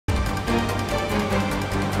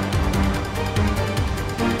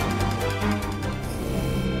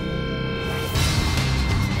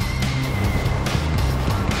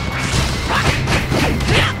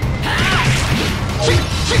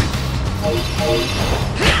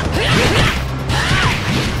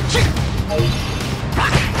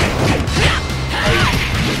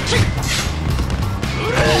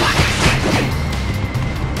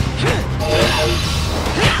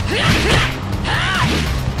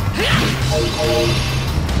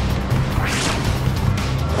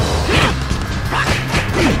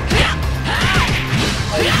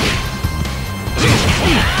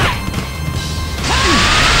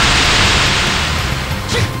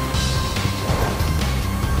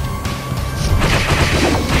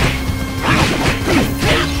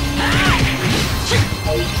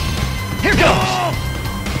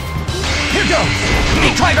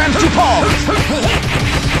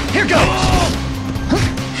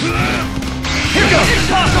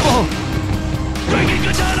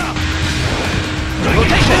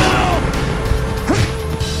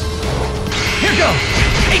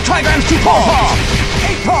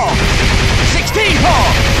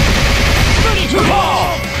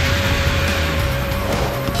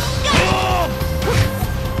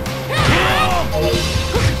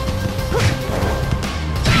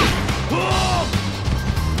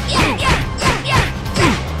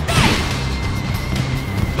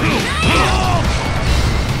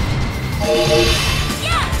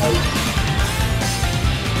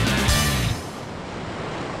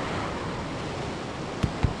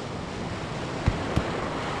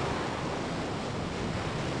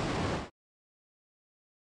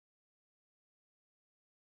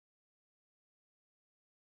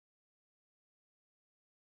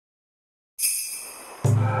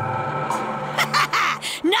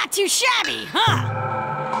Not too shabby,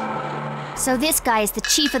 huh? So this guy is the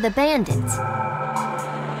chief of the bandits.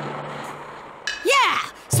 Yeah,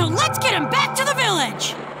 so let's get him back to the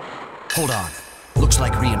village! Hold on. Looks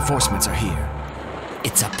like reinforcements are here.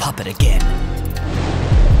 It's a puppet again.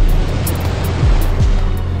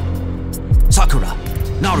 Sakura,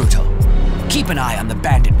 Naruto, keep an eye on the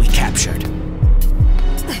bandit we captured.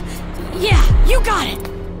 Yeah, you got it!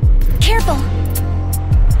 Careful!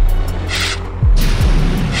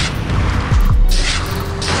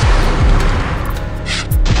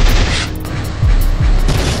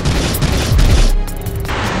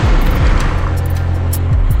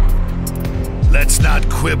 Let's not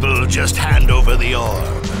quibble, just hand over the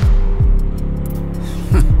orb.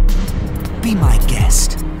 Be my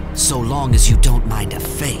guest, so long as you don't mind a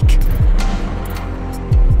fake.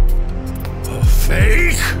 A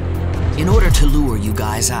fake? In order to lure you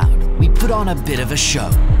guys out, we put on a bit of a show.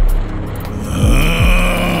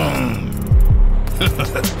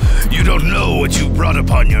 You don't know what you brought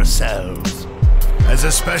upon yourselves. As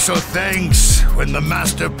a special thanks, when the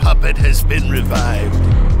master puppet has been revived,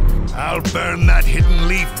 I'll burn that hidden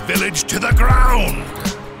leaf village to the ground!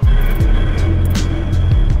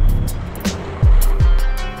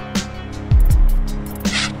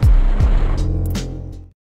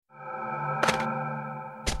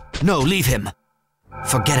 No, leave him.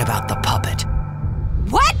 Forget about the puppet.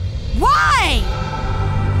 What? Why?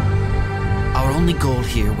 Our only goal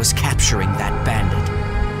here was capturing that bandit.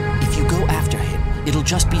 If you go after him, it'll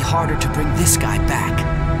just be harder to bring this guy back.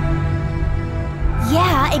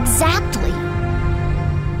 Yeah, exactly.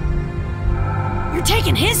 You're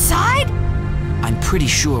taking his side? I'm pretty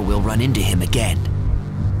sure we'll run into him again.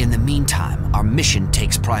 In the meantime, our mission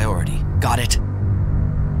takes priority. Got it?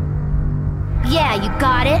 Yeah, you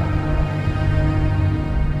got it.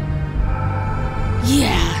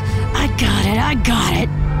 Yeah, I got it.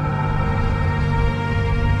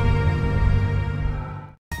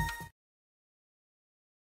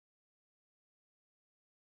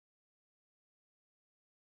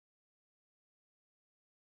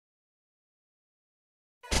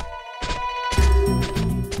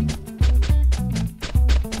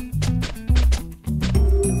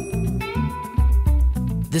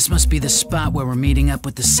 This must be the spot where we're meeting up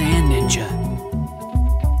with the Sand Ninja.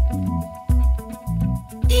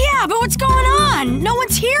 Yeah, but what's going on? No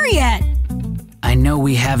one's here yet. I know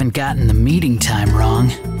we haven't gotten the meeting time wrong.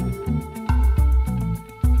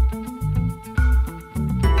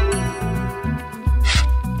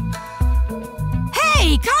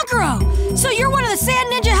 Hey, Kankuro! So you're one of the Sand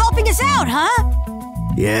Ninja helping us out,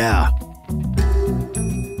 huh? Yeah.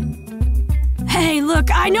 Hey, look,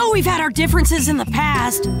 I know we've had our differences in the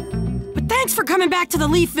past, but thanks for coming back to the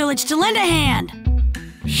Leaf Village to lend a hand.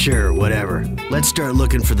 Sure, whatever. Let's start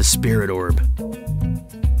looking for the spirit orb.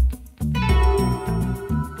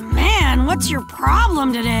 Man, what's your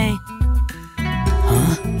problem today?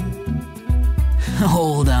 Huh?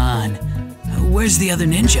 Hold on. Where's the other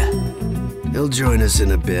ninja? He'll join us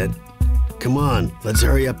in a bit. Come on, let's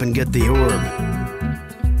hurry up and get the orb.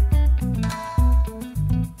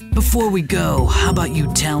 Before we go, how about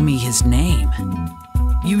you tell me his name?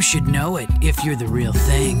 You should know it if you're the real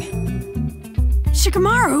thing.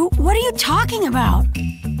 Shikamaru, what are you talking about?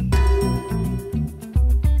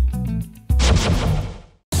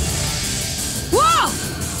 Whoa!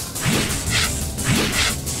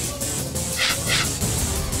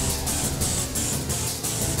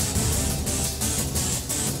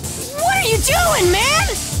 What are you doing, man?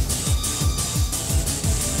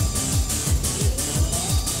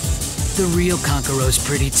 The real Kankuro's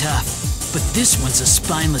pretty tough, but this one's a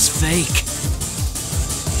spineless fake.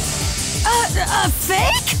 A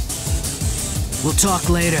fake? We'll talk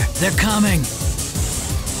later. They're coming.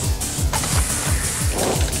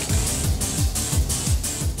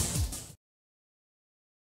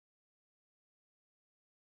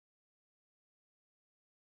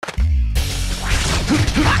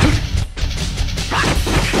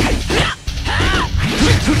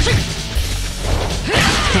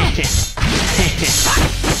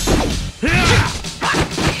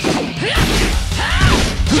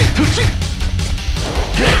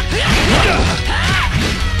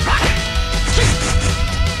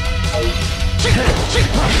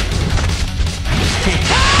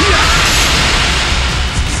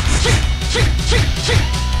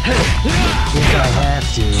 If I have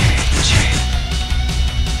to.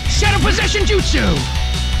 Shadow Possession Jutsu!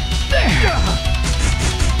 There!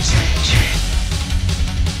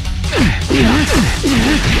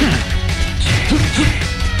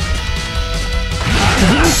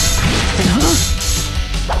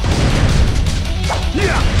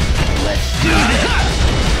 Let's do this!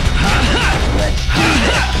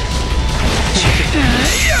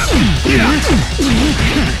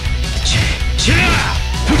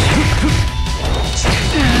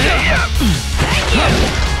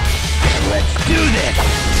 Let's do this!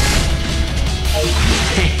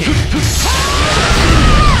 Thank you! Let's do this!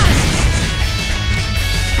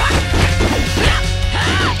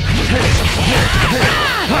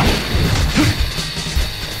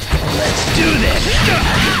 Let's do this!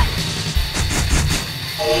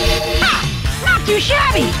 Not too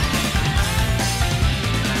shabby!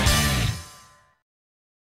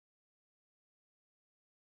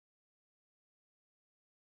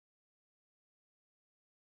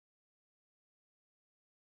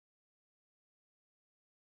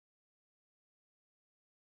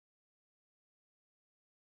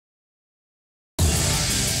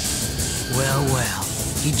 Well, well.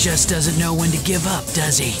 He just doesn't know when to give up,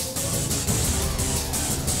 does he?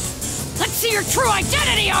 Let's see your true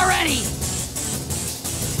identity already!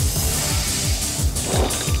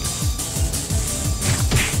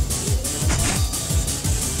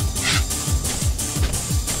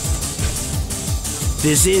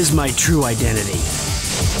 This is my true identity.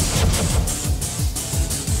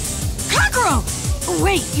 Kankuro!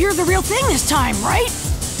 Wait, you're the real thing this time, right?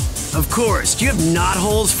 Of course. Do you have knot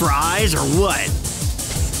holes for eyes or what?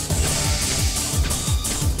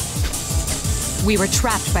 We were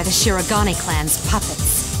trapped by the Shirogane clan's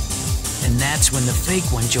puppets. And that's when the fake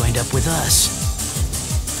one joined up with us.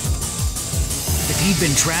 If he'd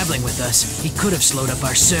been traveling with us, he could have slowed up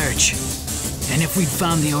our search. And if we'd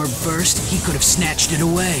found the orb first, he could have snatched it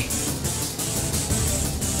away.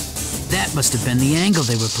 That must have been the angle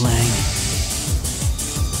they were playing.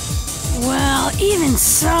 Well, even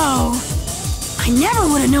so... I never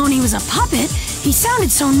would have known he was a puppet. He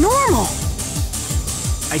sounded so normal.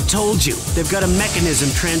 I told you, they've got a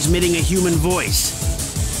mechanism transmitting a human voice.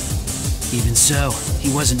 Even so,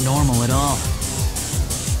 he wasn't normal at all.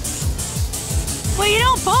 Well, you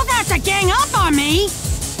don't both have to gang up on me!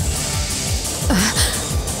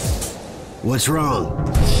 What's wrong?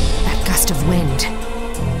 That gust of wind.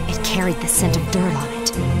 It carried the scent of dirt on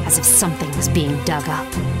it, as if something was being dug up.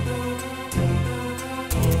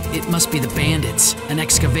 It must be the bandits, an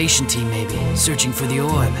excavation team maybe, searching for the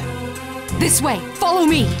orb. This way! Follow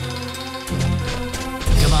me!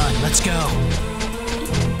 Come on, let's go.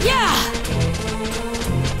 Yeah!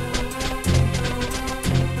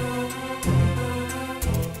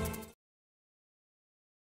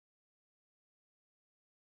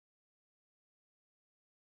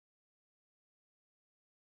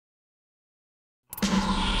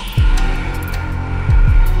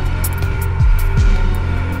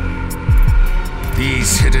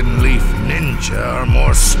 These Hidden Leaf ninja are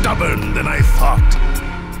more stubborn than I thought.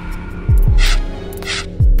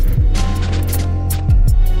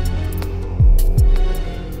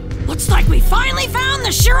 Looks like we finally found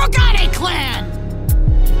the Shirogane clan!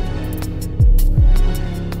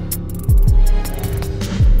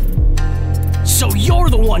 So you're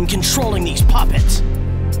the one controlling these puppets?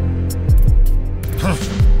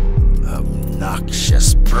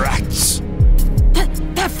 Obnoxious brats.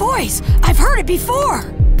 That voice! I've heard it before!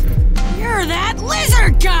 You're that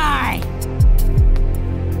lizard guy!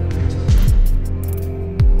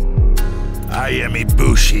 I am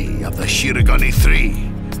Ibushi of the Shirogane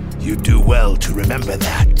 3. You do well to remember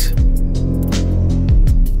that.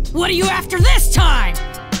 What are you after this time?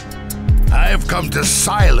 I have come to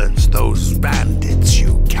silence those bandits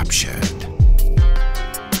you captured.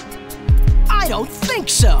 I don't think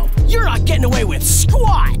so. You're not getting away with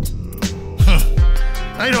squat.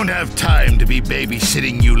 I don't have time to be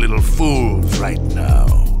babysitting you little fools right now.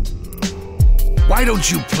 Why don't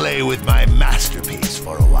you play with my masterpiece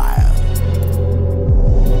for a while?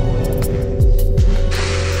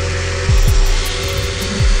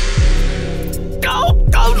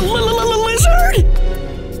 Lizard!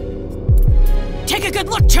 Take a good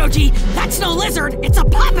look, Choji! That's no lizard, it's a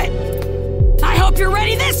puppet! I hope you're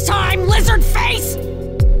ready this time, lizard face!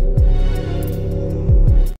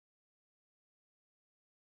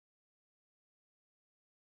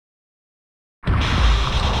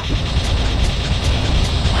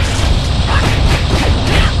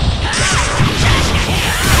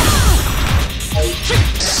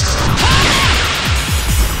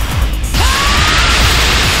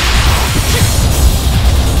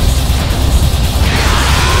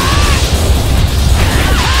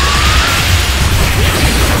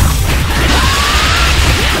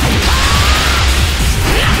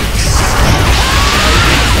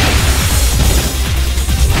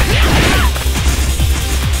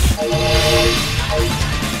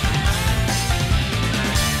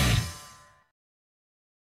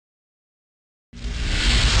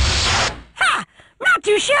 Not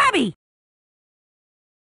too shabby!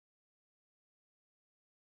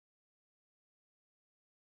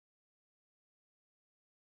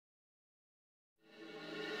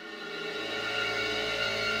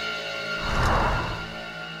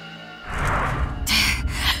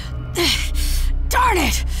 Darn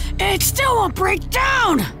it! It still won't break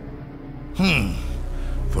down!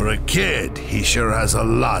 For a kid, he sure has a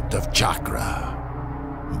lot of chakra.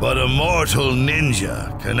 But a mortal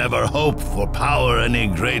ninja can never hope for power any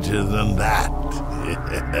greater than that.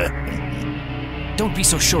 Don't be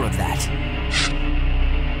so sure of that.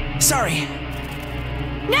 Sorry.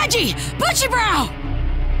 Neji! Bushy-brow!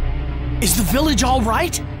 Is the village all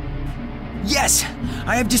right? Yes,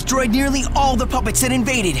 I have destroyed nearly all the puppets that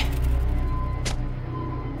invaded.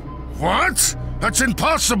 What? That's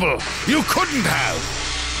impossible! You couldn't have!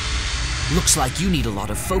 Looks like you need a lot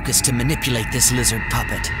of focus to manipulate this lizard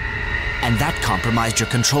puppet. And that compromised your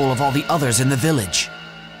control of all the others in the village.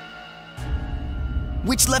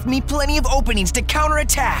 Which left me plenty of openings to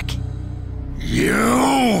counterattack.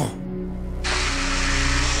 You?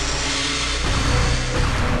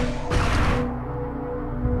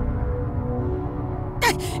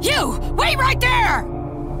 You! Wait right there!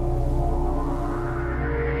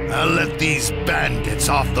 I'll let these bandits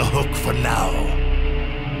off the hook for now.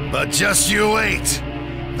 But just you wait.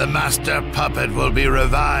 The master puppet will be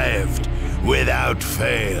revived without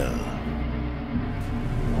fail.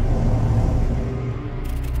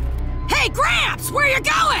 Hey, Gramps! Where you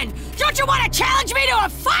going? Don't you want to challenge me to a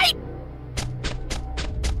fight?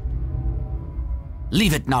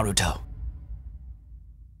 Leave it, Naruto.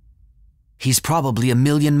 He's probably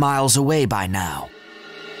 1,000,000 miles away by now.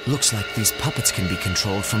 Looks like these puppets can be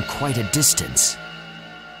controlled from quite a distance.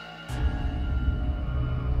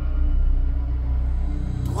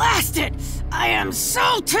 Blast it! I am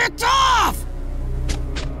so ticked off!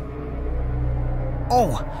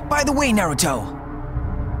 Oh, by the way, Naruto.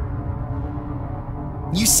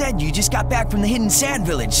 You said you just got back from the Hidden Sand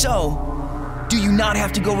Village, so... do you not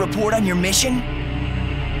have to go report on your mission?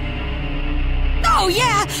 Oh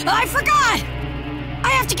yeah, I forgot! I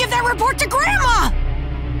have to give that report to Grandma!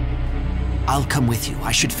 I'll come with you.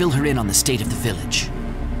 I should fill her in on the state of the village.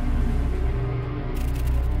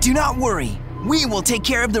 Do not worry. We will take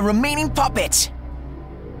care of the remaining puppets!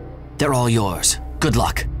 They're all yours. Good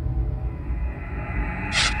luck.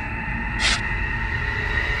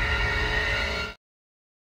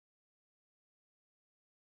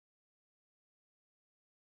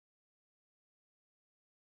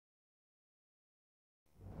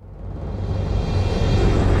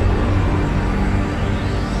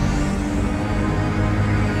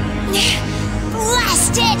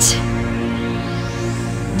 Blast it!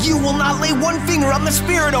 You will not lay one finger on the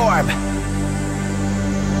spirit orb!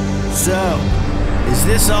 So, is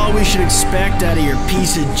this all we should expect out of your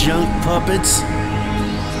piece of junk puppets?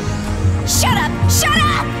 Shut up! Shut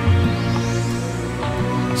up!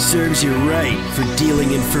 Serves you right for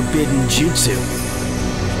dealing in forbidden jutsu.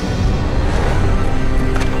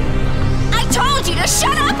 I to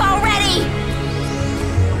shut up already!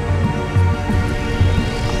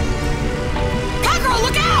 Kankuro,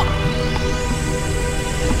 look out!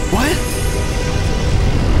 What?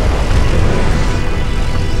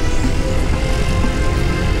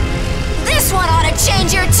 This one ought to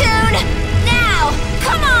change your tune! Now,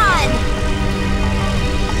 come on!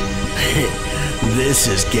 This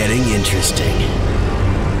is getting interesting.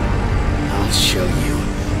 I'll show you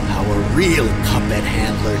how a real puppet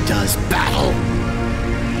handler does battle.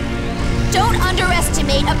 Don't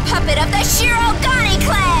underestimate a puppet of the Shirogane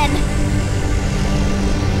clan!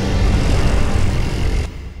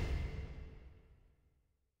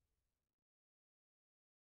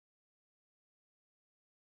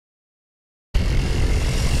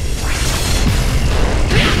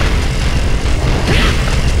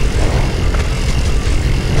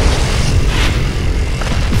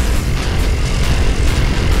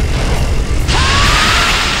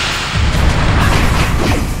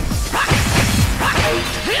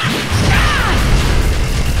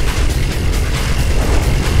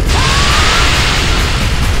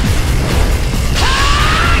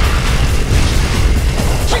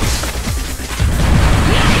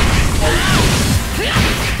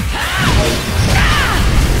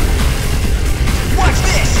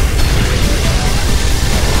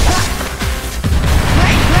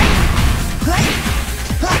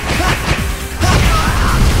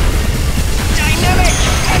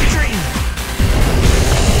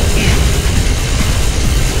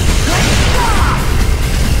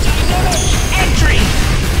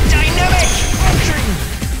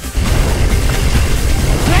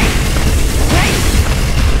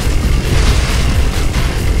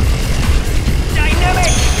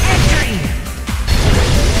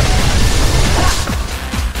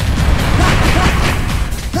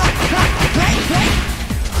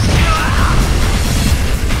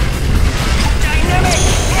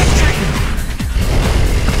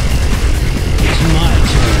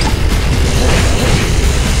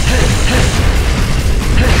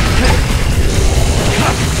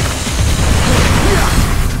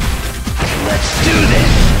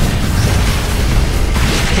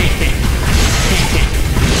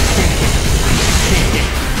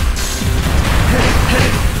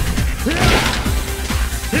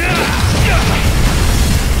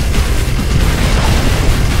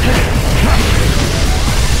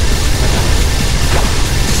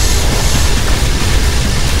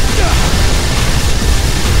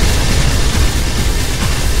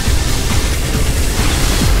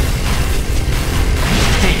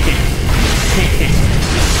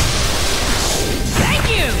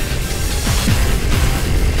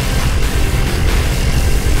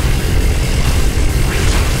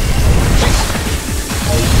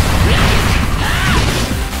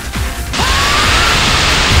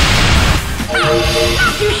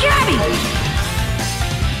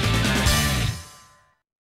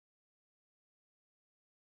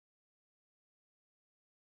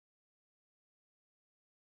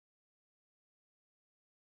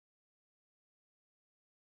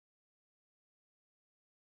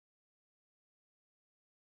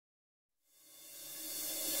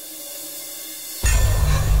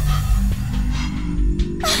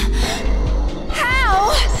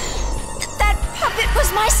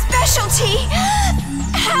 My specialty!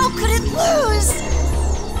 How could it lose?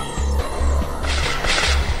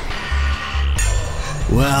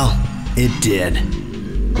 Well, it did.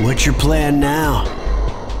 What's your plan now?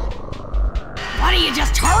 Why don't you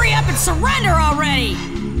just hurry up and surrender already?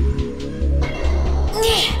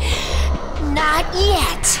 Not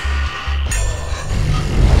yet.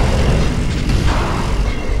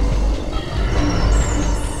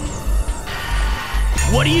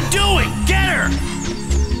 What are you doing? Get her!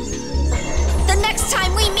 The next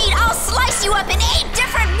time we meet, I'll slice you up in 8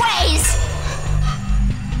 different ways!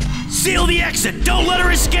 Seal the exit! Don't let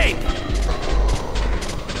her escape!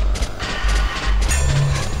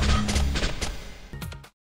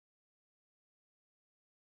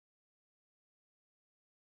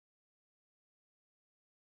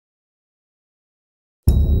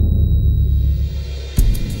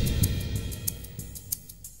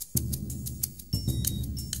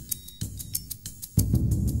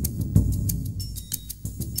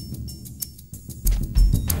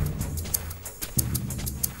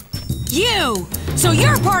 You! So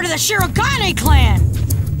you're part of the Shirogane clan!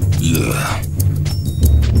 Yeah.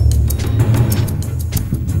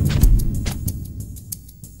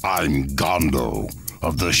 I'm Gondo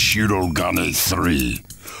of the Shirogane 3.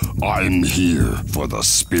 I'm here for the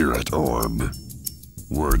Spirit Orb.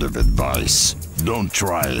 Word of advice, don't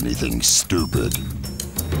try anything stupid.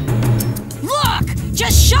 Look!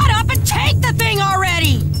 Just shut up and take the thing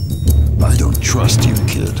already! I don't trust you,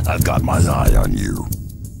 kid. I've got my eye on you.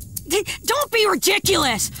 Don't be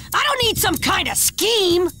ridiculous! I don't need some kind of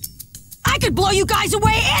scheme! I could blow you guys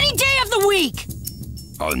away any day of the week!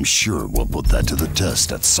 I'm sure we'll put that to the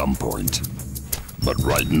test at some point. But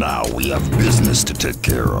right now, we have business to take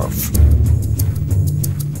care of.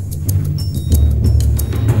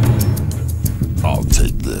 I'll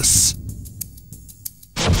take this.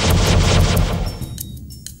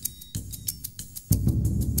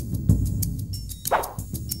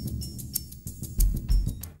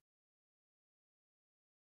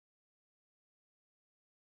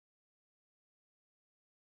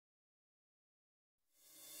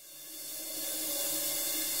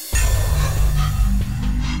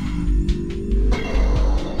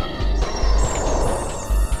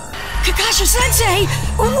 Kakashi-sensei,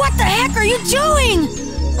 what the heck are you doing?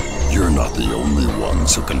 You're not the only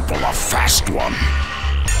ones who can pull a fast one.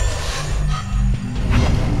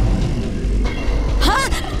 Huh?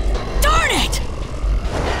 Darn it!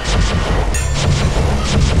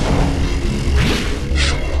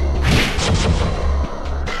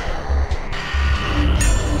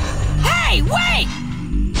 Hey, wait!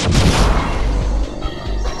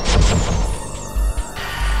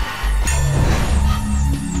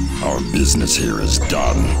 Our business here is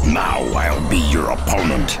done. Now I'll be your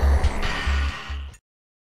opponent.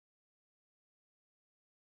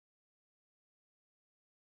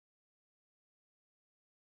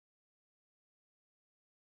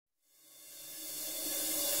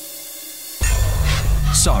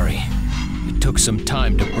 Sorry. It took some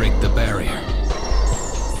time to break the barrier.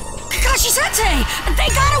 Kakashi-sensei! They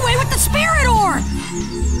got away with the spirit orb!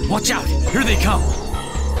 Watch out! Here they come!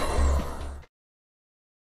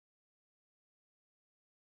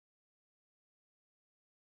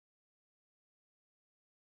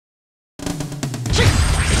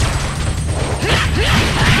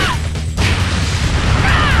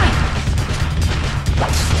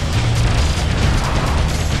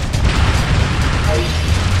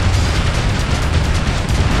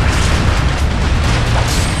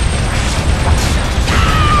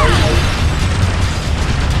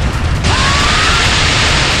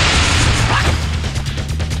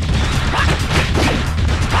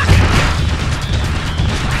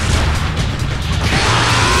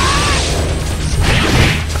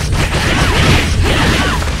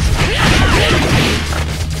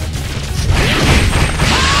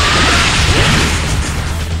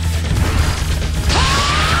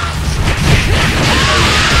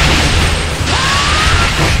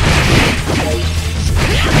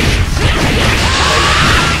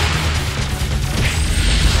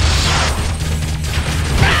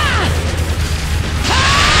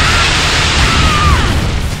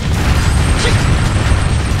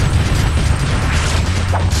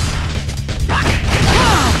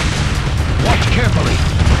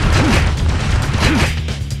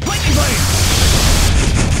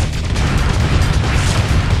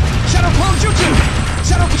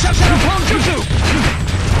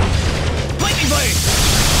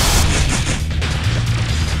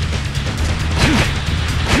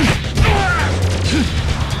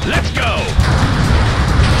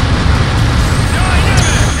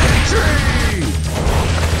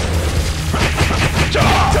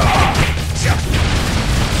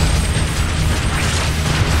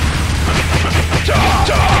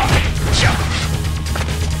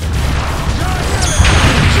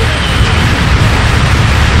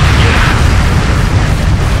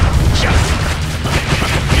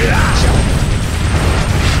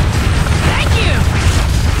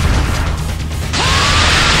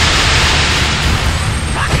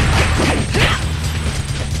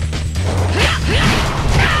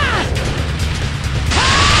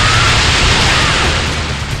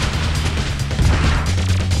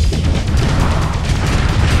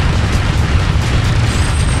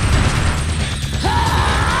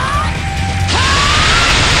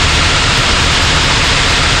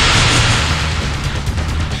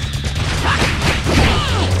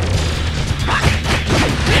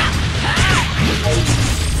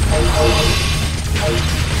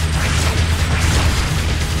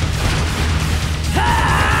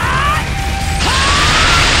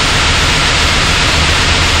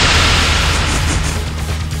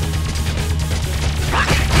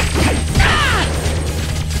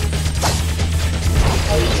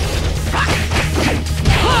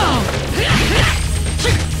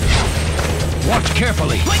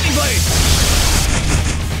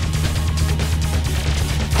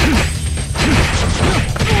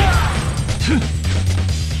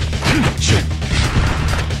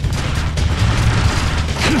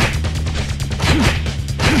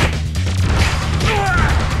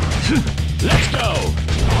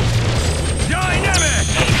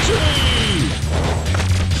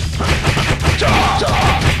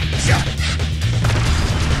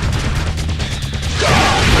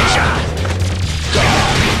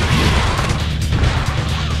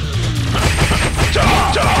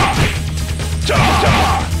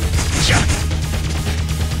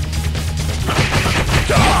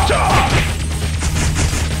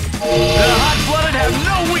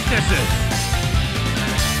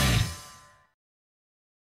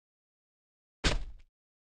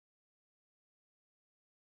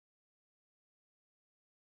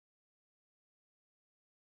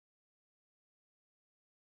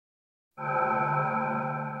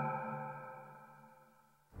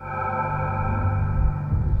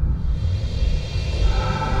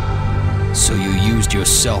 So you used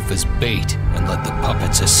yourself as bait and let the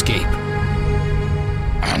puppets escape.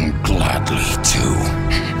 And gladly, too.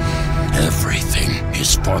 Everything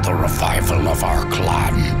is for the revival of our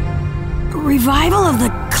clan. Revival of the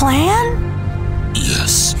clan?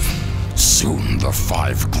 Yes. Soon the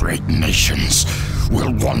 5 great nations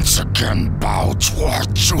will once again bow to our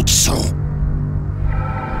jutsu.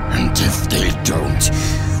 And if they don't,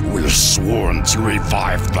 we're sworn to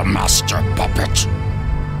revive the master puppet.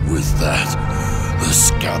 With that, the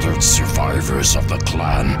scattered survivors of the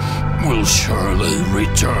clan will surely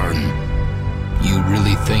return. You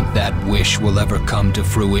really think that wish will ever come to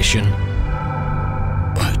fruition?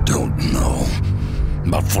 I don't know.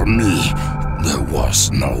 But for me, there was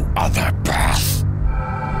no other path.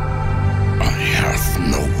 I have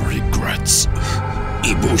no regrets.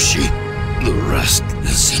 Ibushi, the rest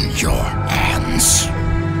is in your hands.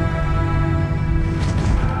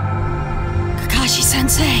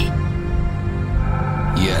 Kakashi-sensei.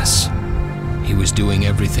 Yes. He was doing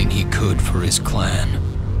everything he could for his clan.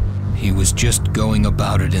 He was just going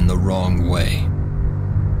about it in the wrong way.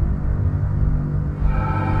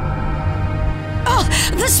 Oh,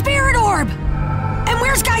 the spirit orb! And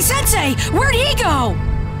where's Guy-sensei? Where'd he go?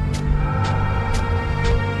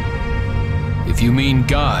 If you mean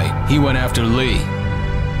Guy, he went after Lee.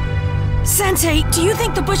 Sensei, do you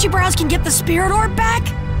think the Bushy Brows can get the spirit orb back?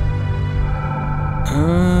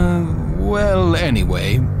 Well,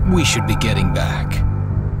 anyway, we should be getting back.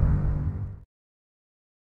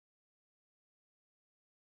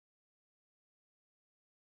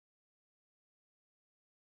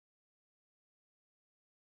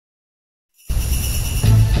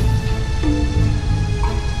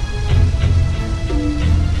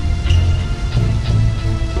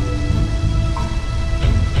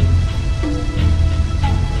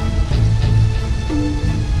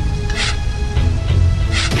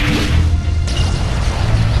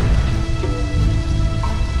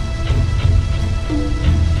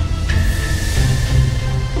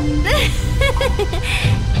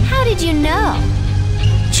 How did you know?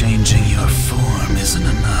 Changing your form isn't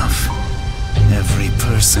enough. Every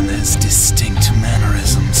person has distinct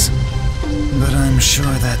mannerisms. But I'm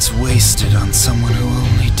sure that's wasted on someone who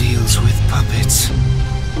only deals with puppets.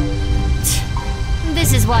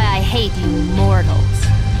 This is why I hate you mortals.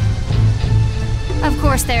 Of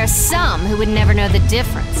course, there are some who would never know the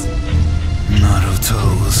difference. Naruto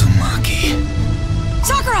Uzumaki.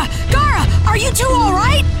 Sakura! Gaara! Are you two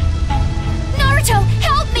alright? Naruto,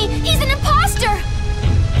 help me! He's an imposter!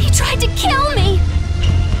 He tried to kill me!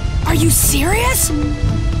 Are you serious?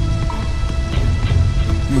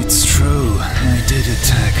 It's true, I did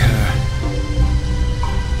attack her.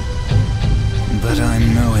 But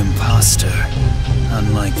I'm no imposter,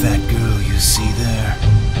 unlike that girl you see there.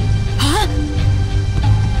 Huh?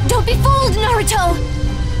 Don't be fooled, Naruto!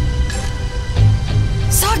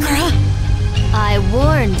 Sakura! I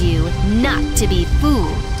warned you not to be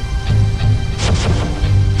fooled.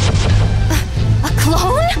 A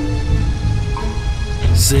clone?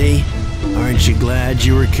 See? Aren't you glad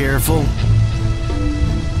you were careful?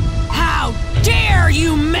 How dare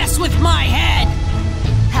you mess with my head!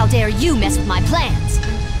 How dare you mess with my plans?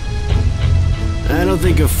 I don't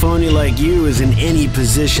think a phony like you is in any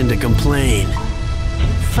position to complain.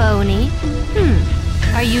 Phony?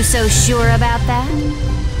 Are you so sure about that?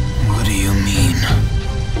 What do you mean?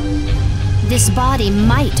 This body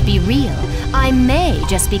might be real. I may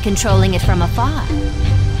just be controlling it from afar.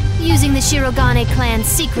 Using the Shirogane clan's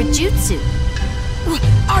secret jutsu.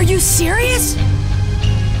 Are you serious?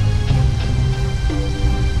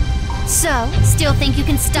 So, still think you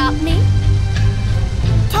can stop me?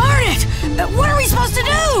 Darn it! What are we supposed to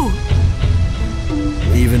do?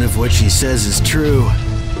 Even if what she says is true,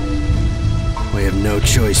 we have no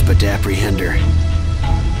choice but to apprehend her.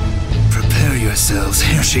 Prepare yourselves,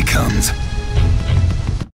 here she comes.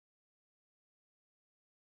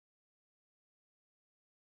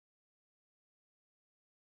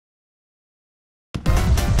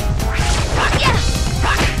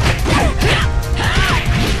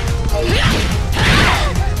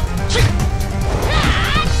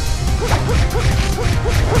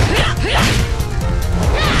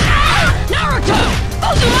 Naruto!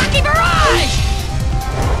 Uzumaki Barrage!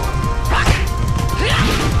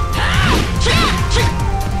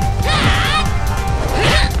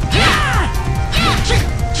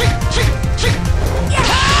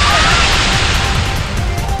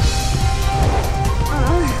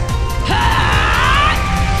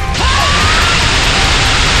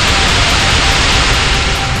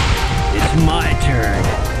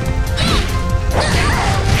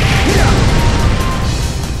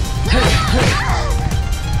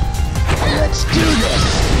 Let's do this!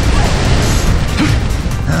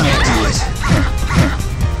 I'll do it.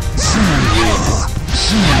 Sun rule.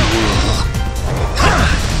 Sun rule.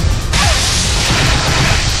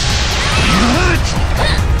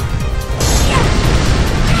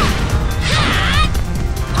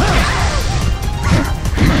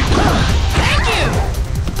 Thank you!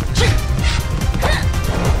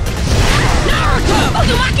 Naruto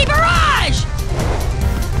Uzumaki Barrage!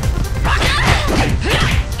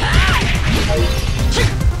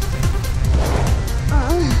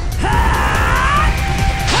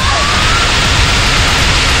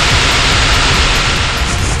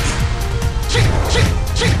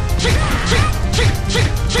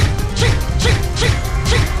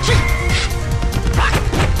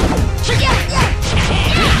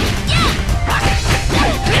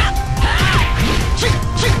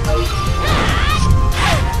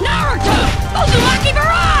 Naruto Uzumaki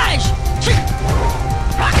Barrage!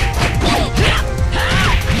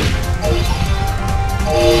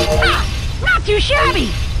 Not too shabby!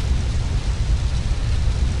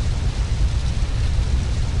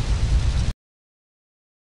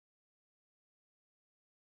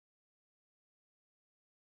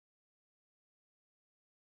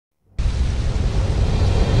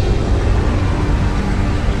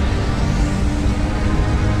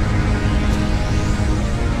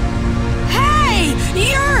 Hey!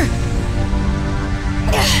 You're...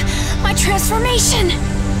 My transformation!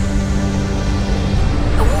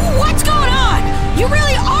 What's going on? You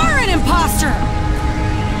really are an imposter!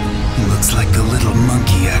 Looks like the little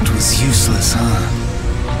monkey act was useless,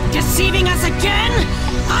 huh? Deceiving us again?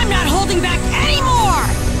 I'm not holding back anymore!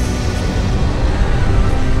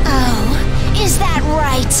 Oh, is that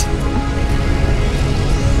right?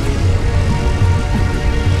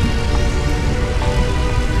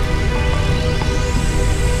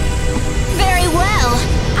 Very well.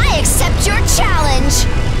 I accept your challenge.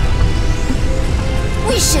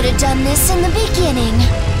 We should have done this in the beginning.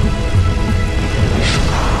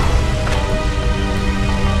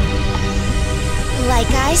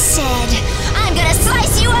 Like I said, I'm gonna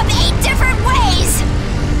slice you up 8 different ways!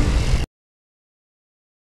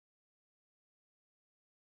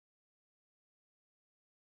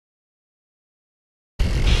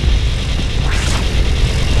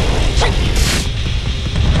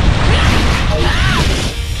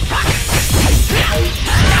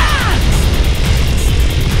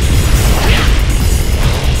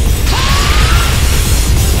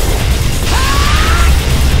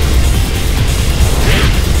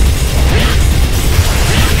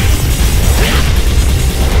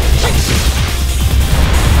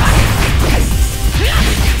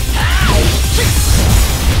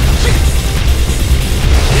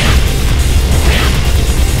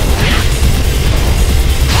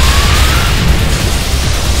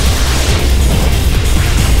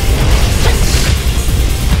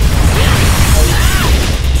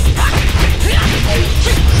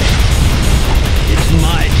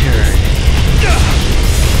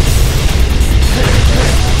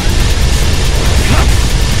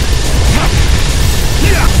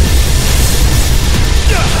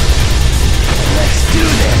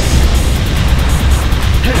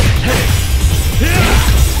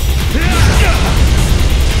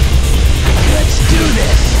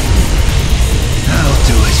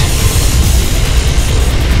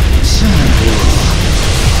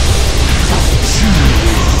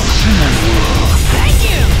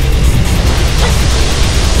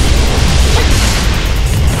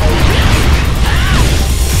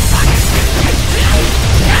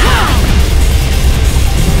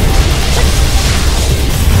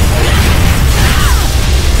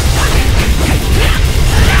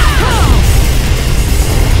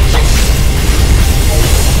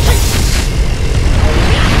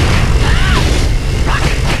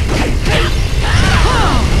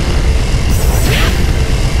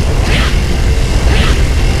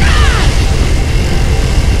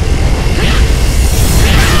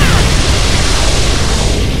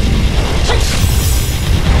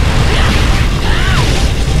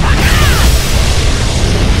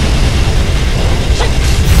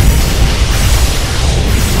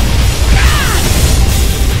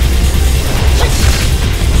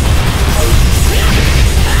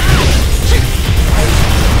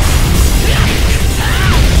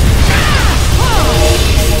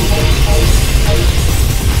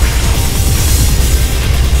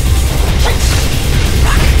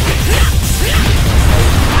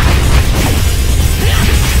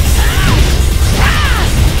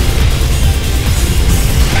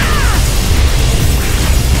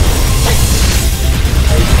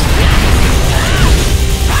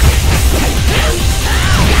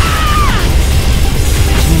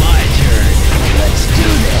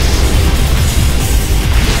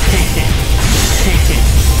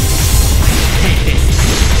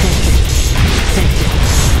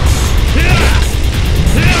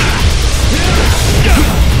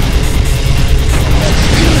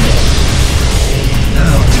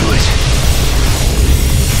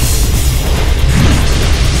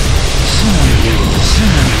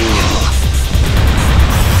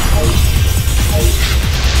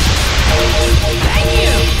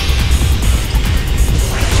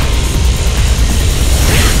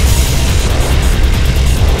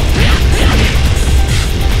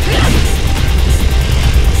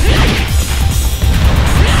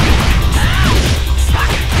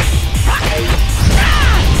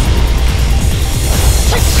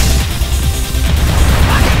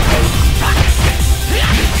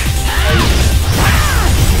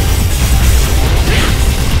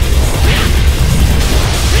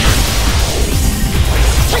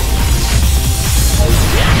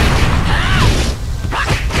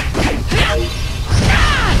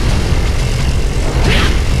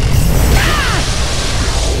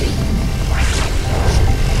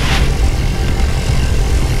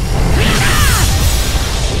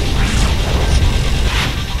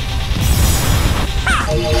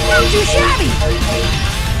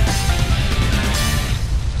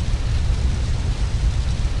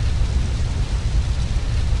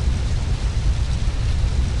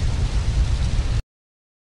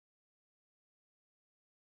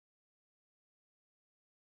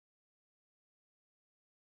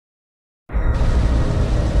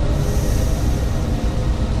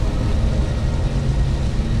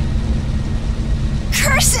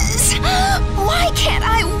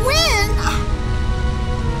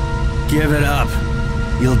 Give it up.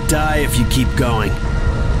 You'll die if you keep going.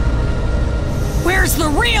 Where's the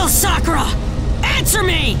real Sakura? Answer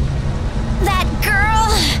me! That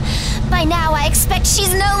girl? By now I expect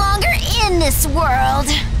she's no longer in this world.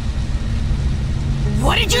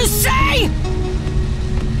 What did you say?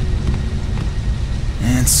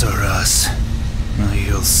 Answer us, or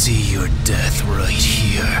you'll see your death right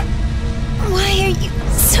here. Why are you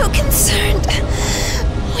so concerned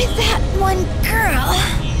with that one girl?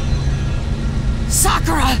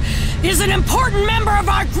 Sakura is an important member of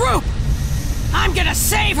our group! I'm gonna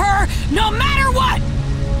save her no matter what!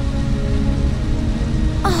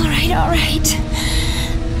 Alright.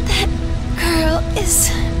 That girl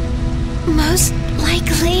is most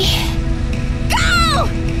likely... Go!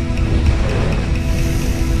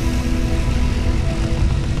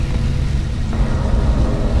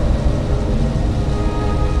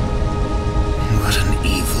 What an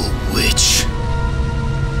evil witch.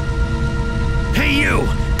 Hey you!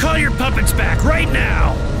 Call your puppets back right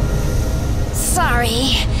now!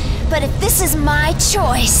 Sorry, but if this is my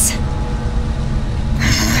choice...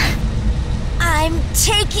 I'm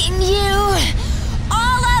taking you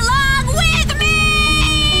all along with me!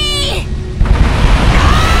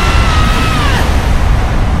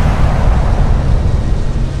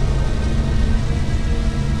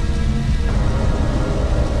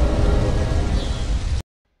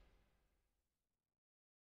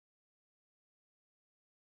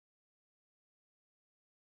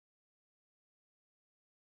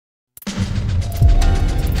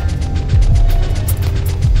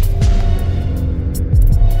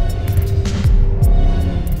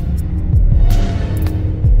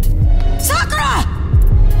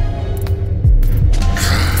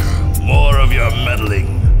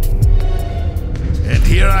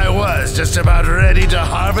 Just about ready to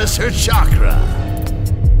harvest her chakra.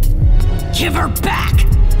 Give her back!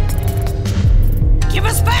 Give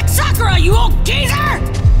us back Sakura, you old geezer!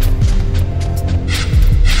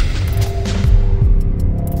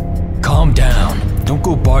 Calm down. Don't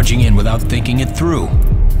go barging in without thinking it through.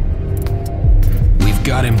 We've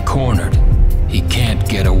got him cornered. He can't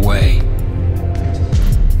get away.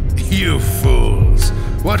 You fools!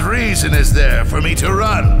 What reason is there for me to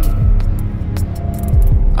run?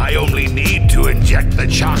 I only need to inject the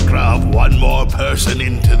chakra of one more person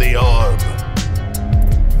into the orb.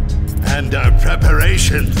 And our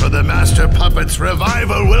preparation for the Master Puppet's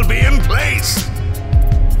revival will be in place!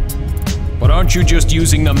 But aren't you just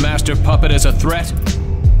using the Master Puppet as a threat?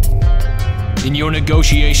 In your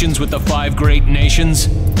negotiations with the 5 great nations?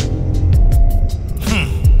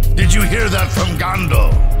 Did you hear that from Gondo?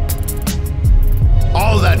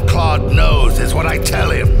 All that Claude knows is what I tell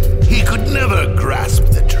him. He could never grasp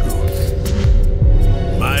the truth.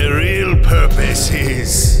 My real purpose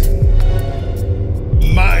is...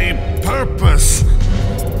 my purpose.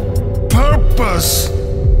 Purpose!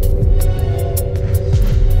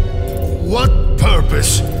 What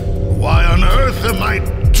purpose? Why on earth am I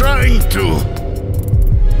trying to?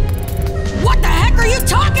 What the heck are you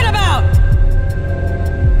talking about?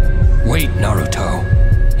 Wait, Naruto.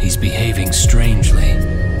 He's behaving strangely.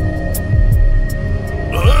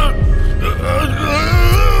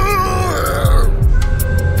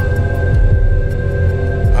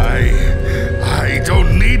 I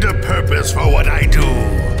don't need a purpose for what I do.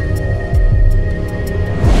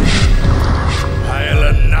 I'll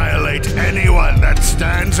annihilate anyone that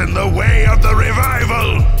stands in the way of the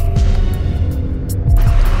revival.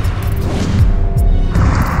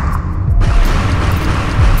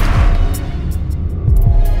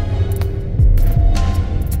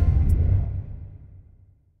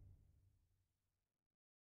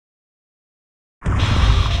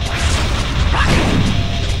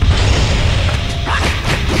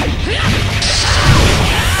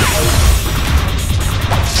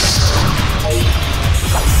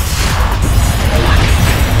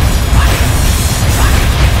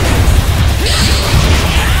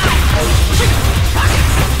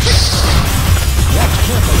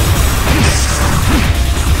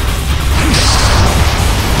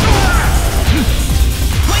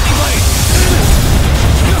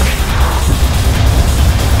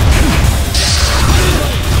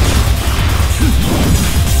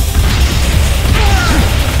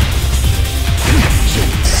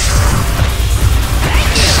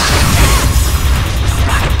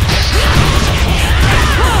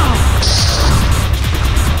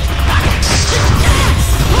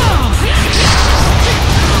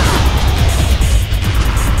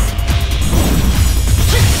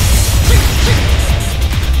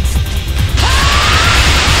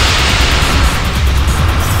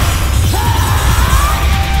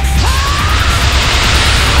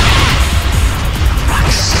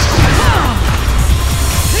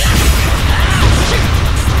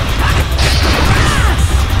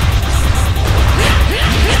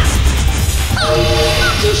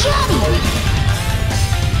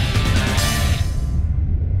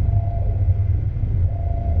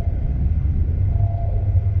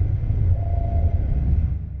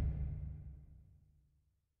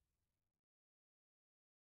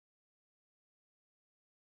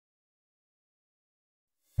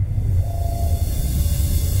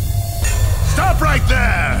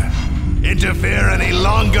 there! Interfere any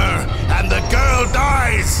longer, and the girl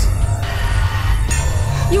dies!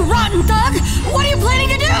 You rotten thug! What are you planning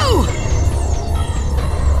to do?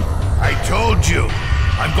 I told you,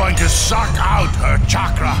 I'm going to suck out her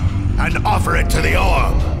chakra and offer it to the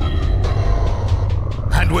orb.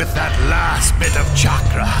 And with that last bit of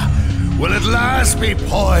chakra, will at last be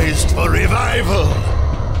poised for revival.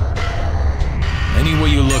 Any way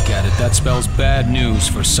you look at it, that spells bad news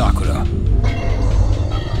for Sakura.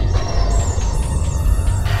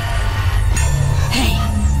 Hey,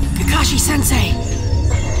 Kakashi-sensei,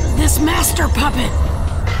 this master puppet.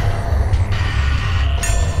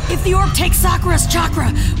 If the orb takes Sakura's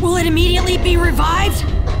chakra, will it immediately be revived?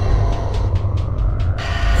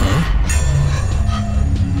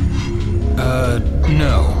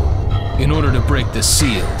 No. In order to break the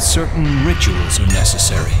seal, certain rituals are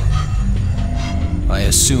necessary. I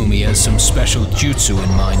assume he has some special jutsu in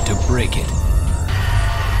mind to break it.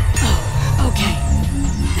 Oh, okay.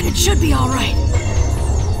 Then it should be all right.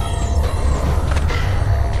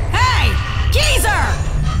 Hey! Geezer!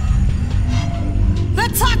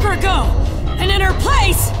 Let Sakura go! And in her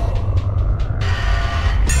place,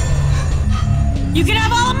 you can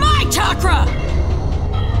have all of my chakra!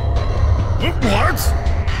 What?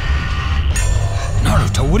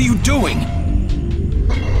 Naruto, what are you doing?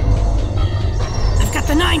 I've got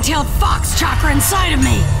the nine-tailed fox chakra inside of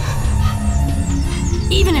me.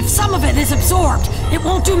 Even if some of it is absorbed, it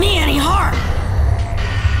won't do me any harm.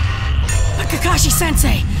 But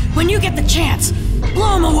Kakashi-sensei, when you get the chance,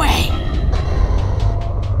 blow him away.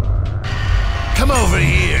 Come over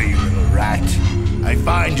here, you little rat. I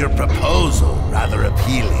find your proposal rather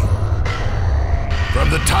appealing. From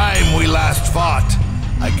the time we last fought,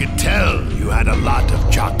 I could tell you had a lot of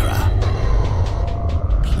chakra.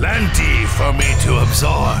 Plenty for me to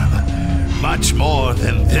absorb. Much more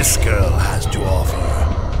than this girl has to offer.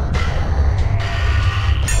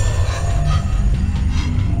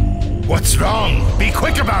 What's wrong? Be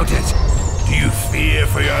quick about it! Do you fear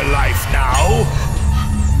for your life now?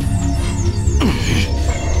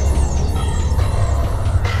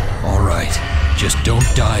 All right, just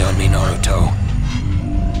don't die on me, Naruto.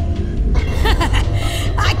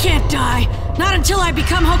 I can't die. Not until I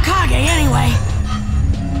become Hokage, anyway.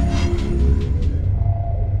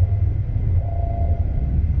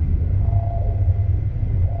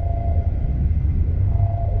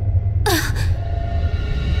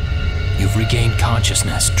 You've regained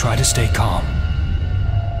consciousness. Try to stay calm.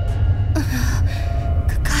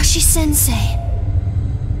 Kakashi-sensei,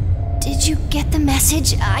 did you get the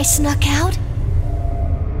message I snuck out?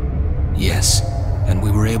 Yes, and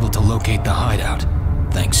we were able to locate the hideout,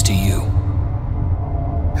 thanks to you.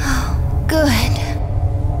 Oh, good.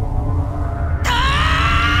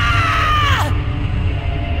 Ah!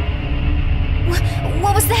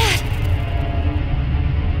 What was that?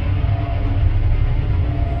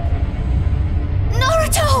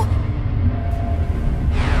 Naruto!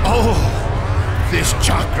 Oh, this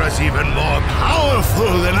chakra's even more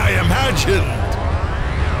powerful than I imagined.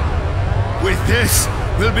 With this,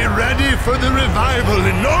 we'll be ready for the revival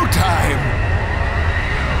in no time.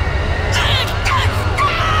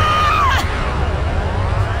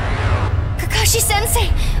 Kakashi-sensei,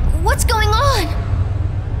 what's going on?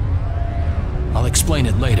 I'll explain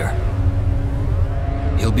it later.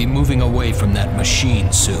 He'll be moving away from that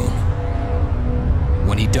machine soon.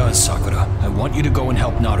 When he does, Sakura, I want you to go and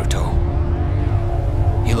help Naruto.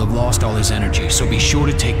 He'll have lost all his energy, so be sure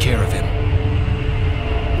to take care of him.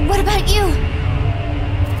 What about you?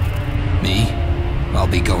 Me? I'll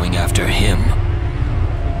be going after him.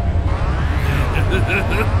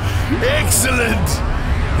 Excellent!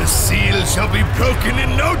 The seal shall be broken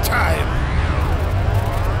in no time.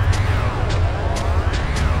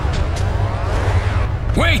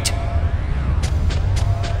 Wait!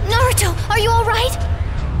 Naruto, are you all right?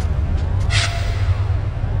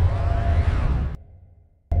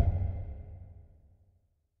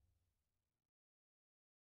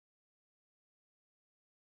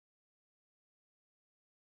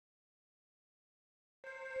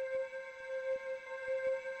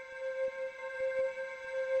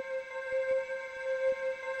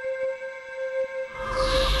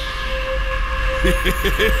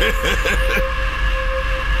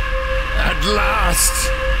 At last,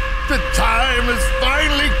 the time has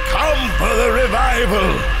finally come for the revival.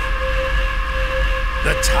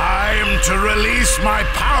 The time to release my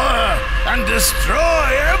power and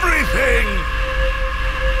destroy everything.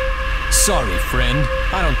 Sorry, friend.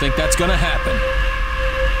 I don't think that's gonna happen.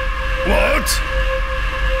 What?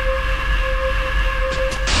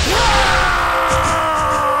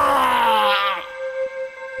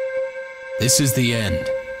 This is the end.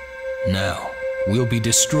 Now, we'll be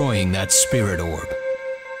destroying that spirit orb,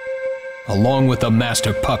 along with the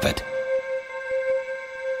master puppet.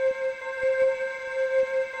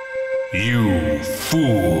 You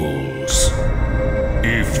fools!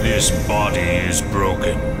 If this body is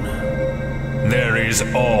broken, there is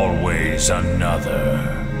always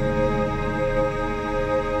another.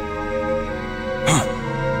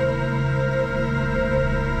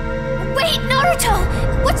 Wait, Naruto!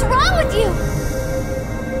 What's wrong with you?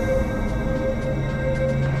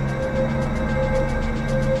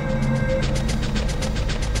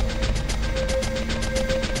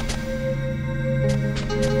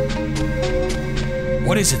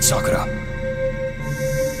 What is it, Sakura?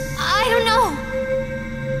 I don't know.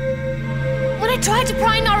 When I tried to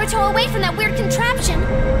pry Naruto away from that weird contraption,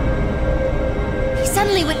 he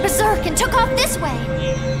suddenly went berserk and took off this way.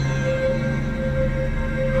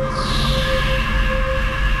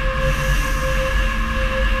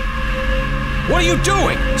 What are you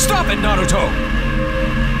doing? Stop it, Naruto!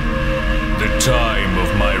 The time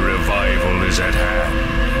of my revival is at hand.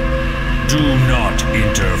 Do not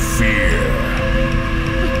interfere.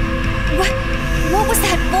 What was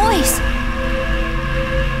that voice?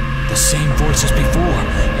 The same voice as before.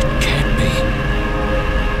 It can't be.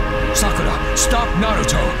 Sakura, stop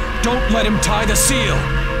Naruto! Don't let him tie the seal!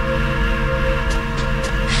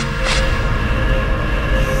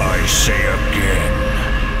 I say again,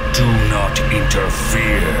 do not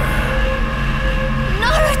interfere.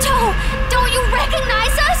 Naruto! Don't you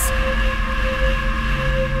recognize us?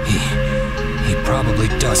 He probably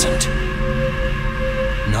doesn't.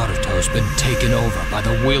 Naruto's been taken over by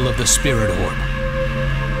the will of the spirit orb.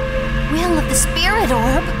 Will of the spirit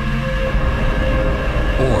orb?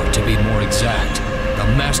 Or, to be more exact, the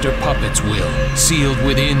master puppet's will, sealed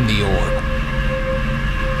within the orb.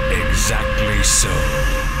 Exactly so.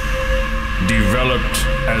 Developed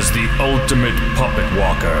as the ultimate puppet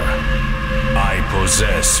walker, I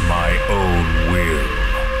possess my own will.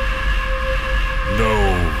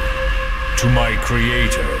 Though, to my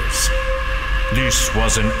creators, this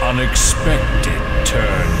was an unexpected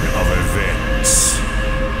turn of events.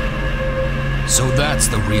 So that's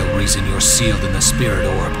the real reason you're sealed in the spirit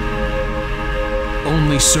orb.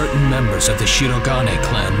 Only certain members of the Shirogane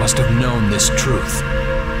clan must have known this truth.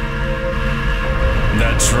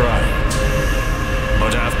 That's right.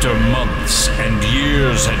 But after months and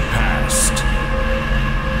years had passed,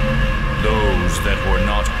 those that were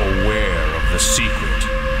not aware of the secret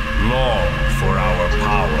longed for our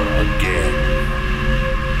power again.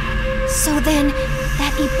 So then,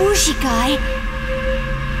 that Ibushi guy...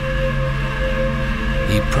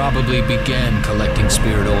 He probably began collecting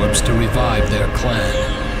spirit orbs to revive their clan.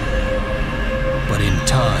 But in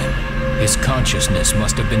time, his consciousness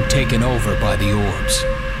must have been taken over by the orbs.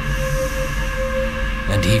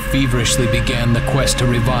 And he feverishly began the quest to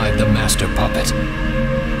revive the master puppet.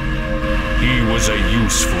 He was a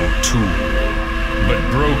useful tool, but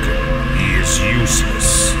broken, he is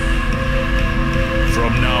useless.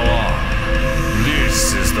 From now on,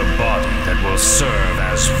 this is the body that will serve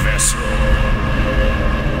as vessel.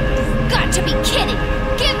 You've got to be kidding!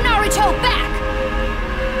 Give Naruto back!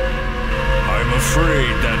 I'm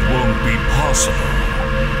afraid that won't be possible.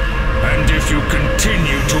 And if you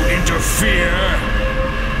continue to interfere...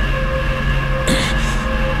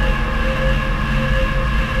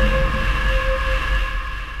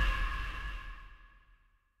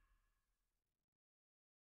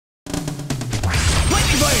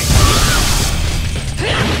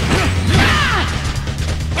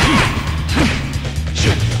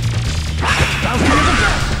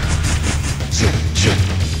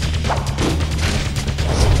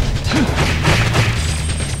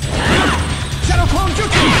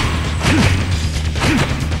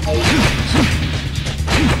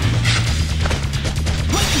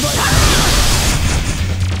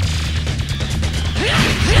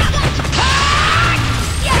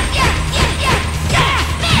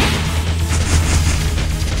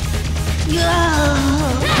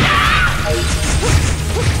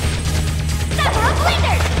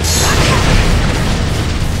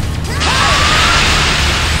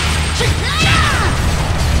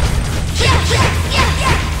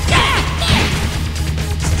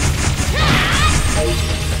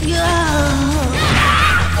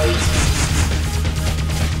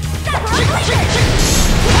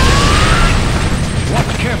 Walk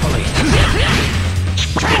carefully.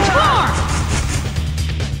 Transform!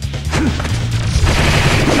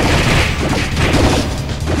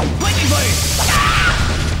 Lightning blade!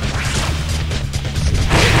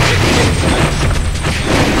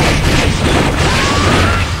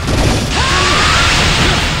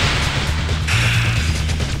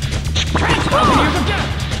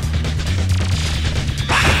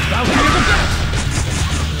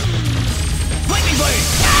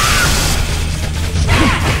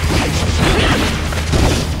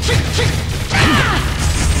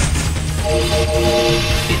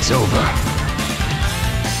 It's over.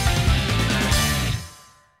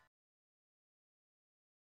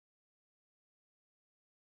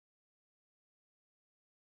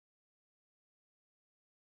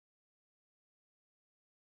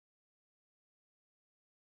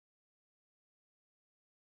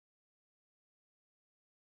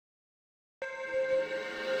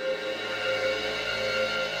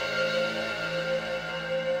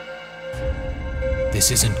 This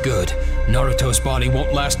isn't good. Naruto's body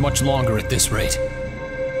won't last much longer at this rate.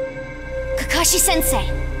 Kakashi-sensei!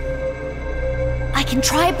 I can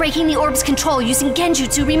try breaking the orb's control using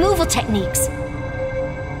genjutsu removal techniques.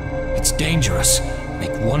 It's dangerous.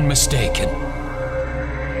 Make one mistake and...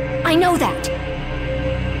 I know that.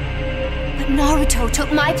 But Naruto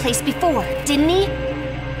took my place before, didn't he?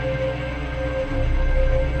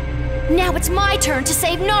 Now it's my turn to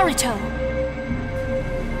save Naruto.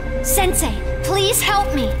 Sensei, please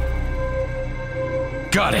help me.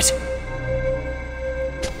 Got it.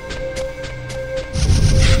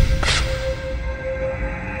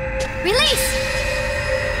 Release!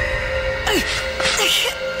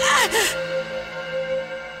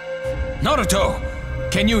 Naruto!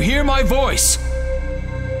 Can you hear my voice?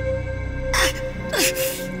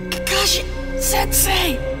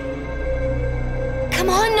 Kakashi-sensei! Come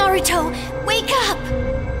on, Naruto! Wake up!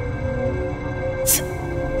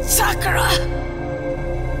 Sakura!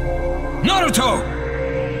 Naruto!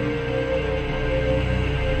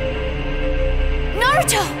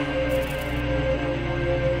 Naruto!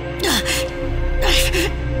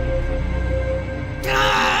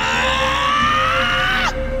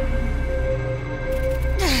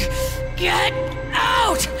 Get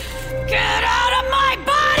out! Get out of my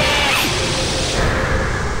body!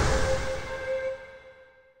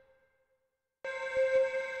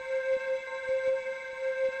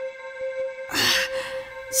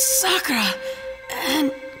 Sakura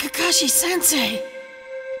and Kakashi-sensei.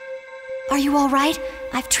 Are you all right?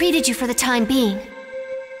 I've treated you for the time being.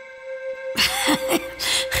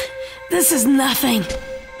 This is nothing.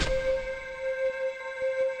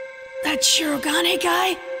 That Shirogane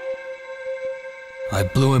guy? I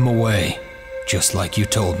blew him away, just like you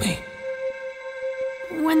told me.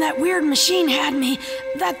 When that weird machine had me,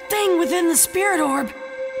 that thing within the spirit orb,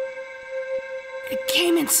 it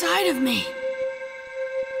came inside of me.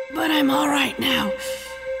 But I'm all right now.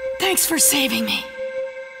 Thanks for saving me.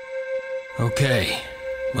 Okay.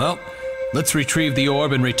 Well, let's retrieve the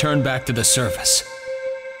orb and return back to the surface.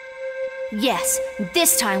 Yes,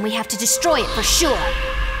 this time we have to destroy it for sure.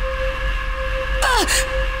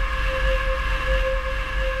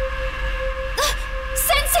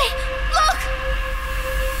 Sensei, look!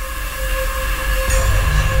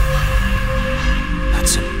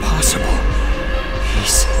 That's impossible.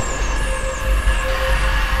 He's...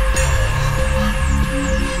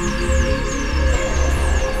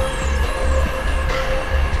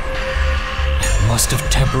 must have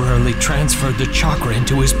temporarily transferred the chakra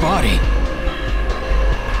into his body.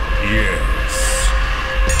 Yes,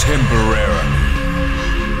 temporarily.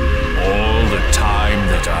 All the time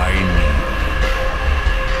that I need.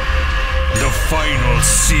 The final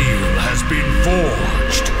seal has been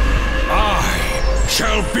forged. I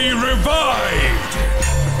shall be revived!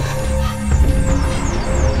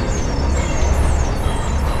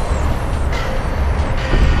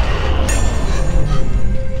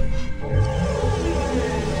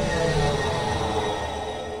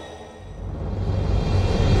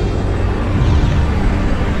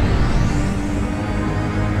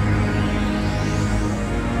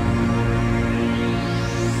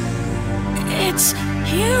 It's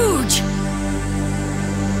huge!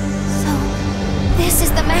 So, this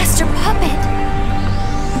is the master puppet.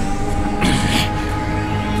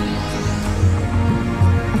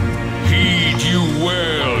 Heed you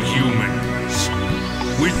well, humans.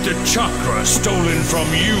 With the chakra stolen from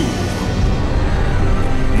you,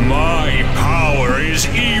 my power is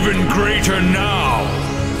even greater now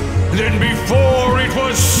than before it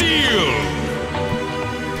was sealed.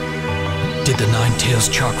 Did the Nine-Tails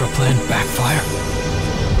chakra plan backfire?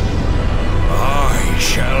 I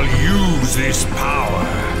shall use this power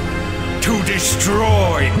to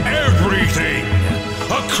destroy everything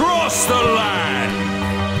across the land.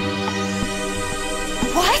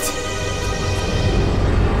 What?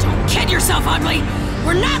 Don't kid yourself, Ugly!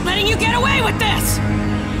 We're not letting you get away with this!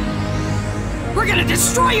 We're gonna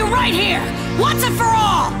destroy you right here! Once and for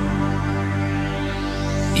all!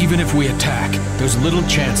 Even if we attack, there's little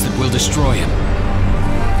chance that we'll destroy him.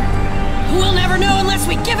 We'll never know unless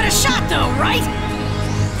we give it a shot, though, right?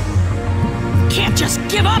 Can't just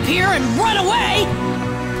give up here and run away!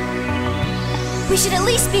 We should at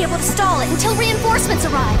least be able to stall it until reinforcements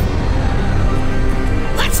arrive.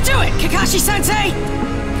 Let's do it, Kakashi-sensei!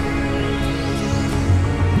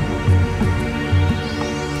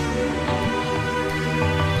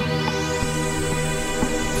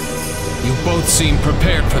 You both seem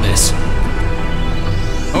prepared for this.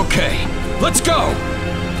 Okay, let's go!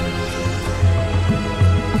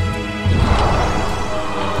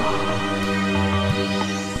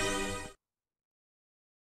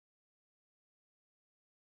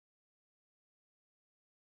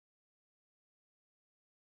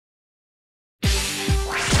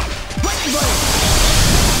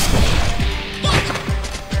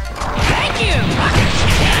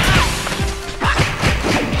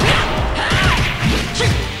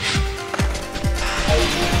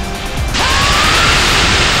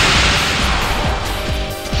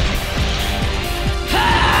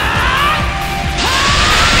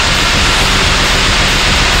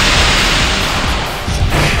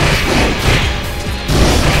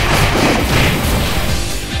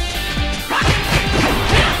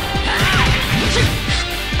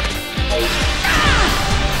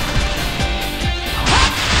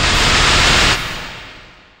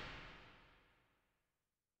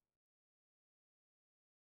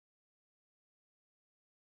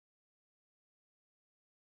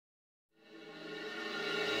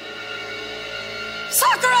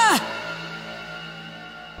 Sakura!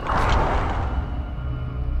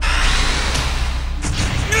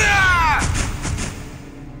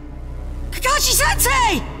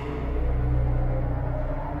 Kakashi-sensei!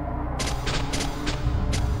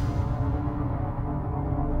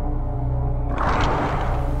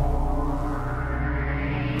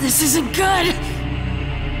 This isn't good.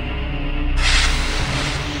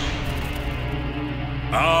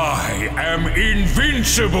 I am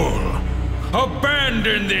invincible.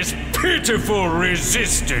 Abandon this pitiful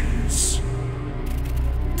resistance!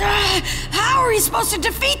 How are we supposed to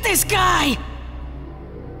defeat this guy?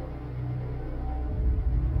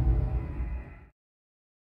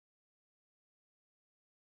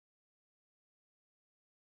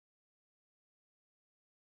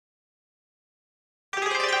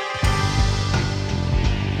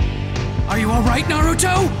 Are you alright,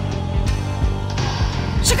 Naruto?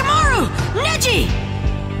 Shikamaru! Neji!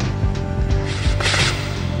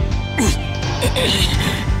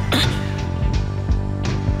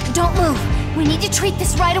 Don't move. We need to treat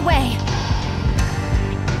this right away.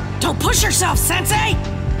 Don't push yourself, Sensei!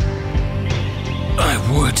 I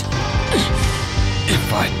would.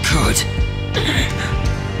 If I could.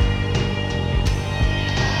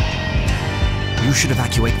 You should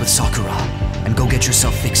evacuate with Sakura and go get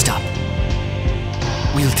yourself fixed up.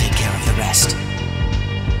 We'll take care of the rest.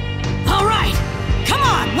 All right! Come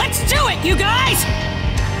on, let's do it, you guys!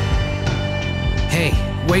 Hey,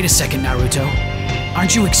 wait a second, Naruto.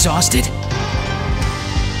 Aren't you exhausted?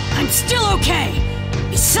 I'm still okay.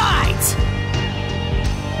 Besides,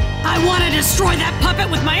 I want to destroy that puppet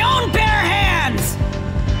with my own bare hands!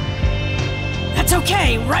 That's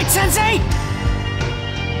okay, right, Sensei?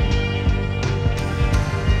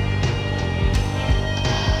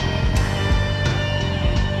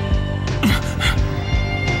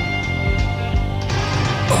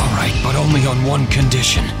 All right, but only on one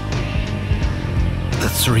condition. The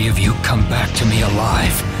three of you come back to me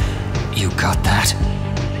alive. You got that?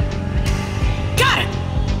 Got it!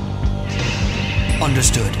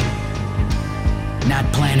 Understood.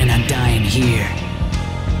 Not planning on dying here.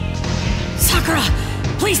 Sakura,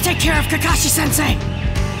 please take care of Kakashi-sensei.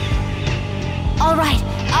 All right,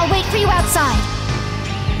 I'll wait for you outside.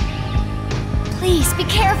 Please, be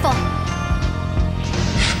careful.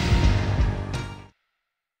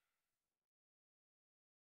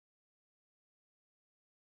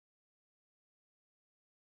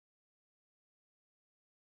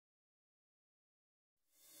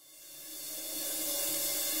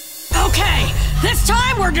 Okay, this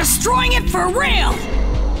time we're destroying it for real!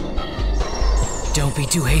 Don't be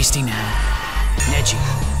too hasty now. Neji,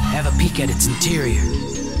 have a peek at its interior.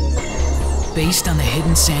 Based on the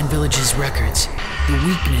Hidden Sand Village's records, the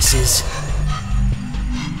weakness is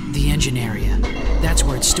the engine area. That's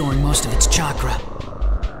where it's storing most of its chakra.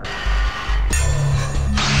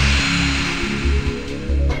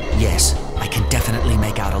 Yes, I can definitely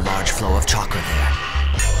make out a large flow of chakra there.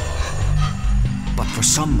 But for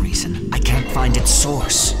some reason, I can't find its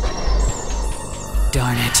source.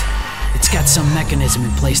 Darn it. It's got some mechanism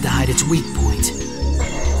in place to hide its weak point.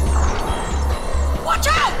 Watch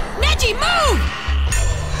out! Neji, move!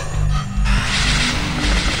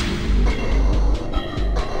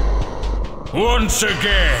 Once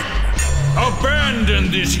again,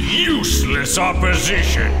 abandon this useless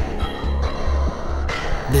opposition.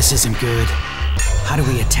 This isn't good. How do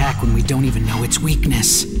we attack when we don't even know its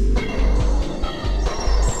weakness?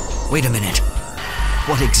 Wait a minute.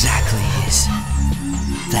 What exactly is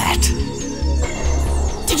that?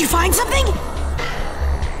 Did you find something?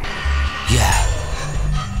 Yeah.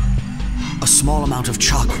 A small amount of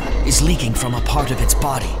chakra is leaking from a part of its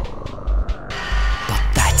body. But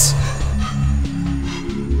that's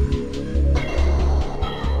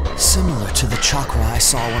similar to the chakra I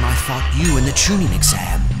saw when I fought you in the tuning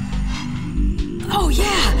exam. Oh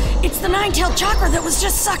yeah, it's the nine-tailed chakra that was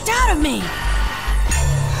just sucked out of me.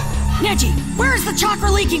 Neji, where is the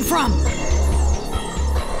chakra leaking from?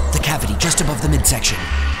 The cavity just above the midsection.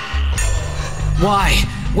 Why?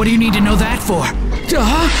 What do you need to know that for?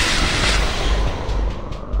 Huh?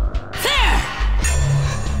 There!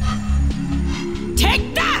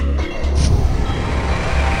 Take that!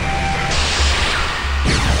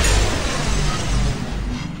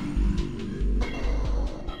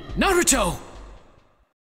 Naruto!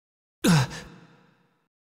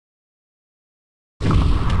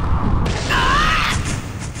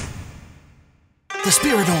 The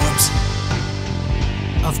spirit orbs!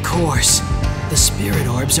 Of course. The spirit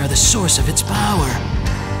orbs are the source of its power.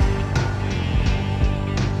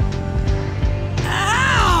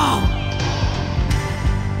 Ow!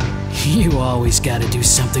 You always gotta do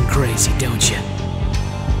something crazy, don't you?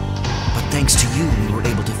 But thanks to you, we were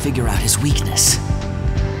able to figure out his weakness.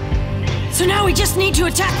 So now we just need to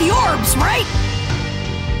attack the orbs, right?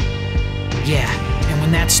 Yeah, and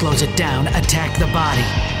when that slows it down, attack the body.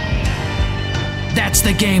 That's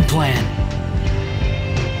the game plan.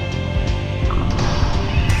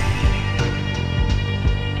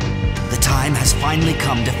 The time has finally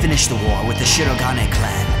come to finish the war with the Shirogane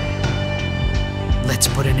clan. Let's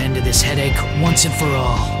put an end to this headache once and for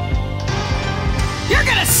all. You're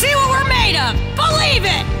gonna see what we're made of! Believe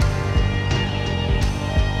it!